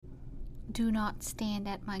Do not stand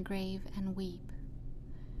at my grave and weep.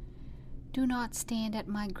 Do not stand at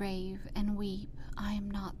my grave and weep. I am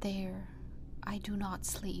not there. I do not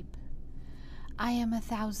sleep. I am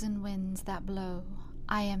 1,000 winds that blow.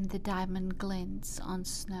 I am the diamond glints on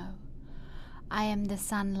snow. I am the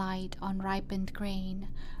sunlight on ripened grain.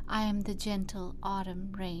 I am the gentle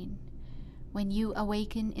autumn rain. When you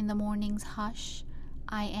awaken in the morning's hush,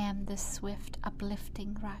 I am the swift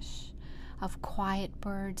uplifting rush of quiet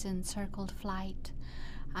birds in circled flight.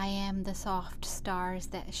 I am the soft stars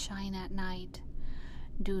that shine at night.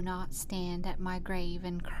 Do not stand at my grave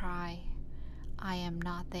and cry. I am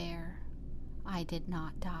not there. I did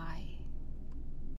not die.